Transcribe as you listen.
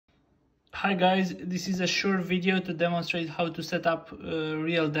Hi guys, this is a short video to demonstrate how to set up a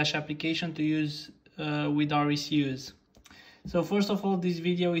RealDash application to use with our ECUs. So first of all, this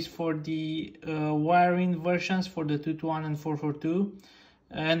video is for the WireIn versions for the 221 and 442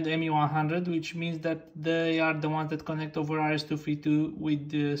 and ME100, which means that they are the ones that connect over RS-232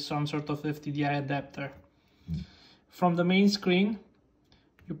 with some sort of FTDI adapter. From the main screen,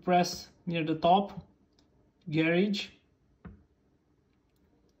 you press near the top, garage.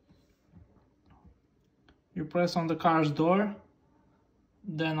 You press on the car's door,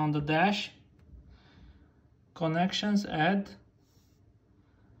 then on the dash, connections, add,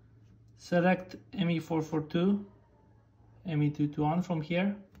 select ME442, ME221 from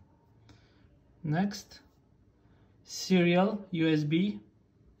here, next, serial, USB,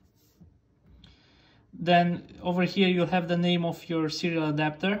 then over here you'll have the name of your serial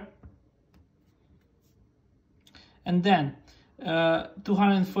adapter, and then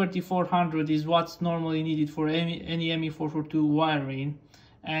 230-400 is what's normally needed for any ME442 wiring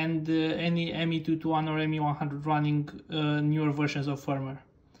and any ME221 or ME100 running newer versions of firmware.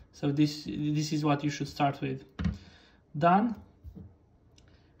 So this is what you should start with. Done.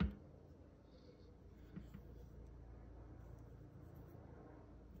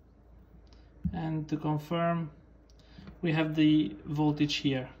 And to confirm, we have the voltage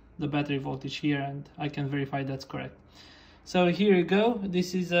here, the battery voltage here, and I can verify that's correct. So here you go.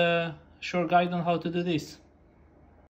 This is a short guide on how to do this.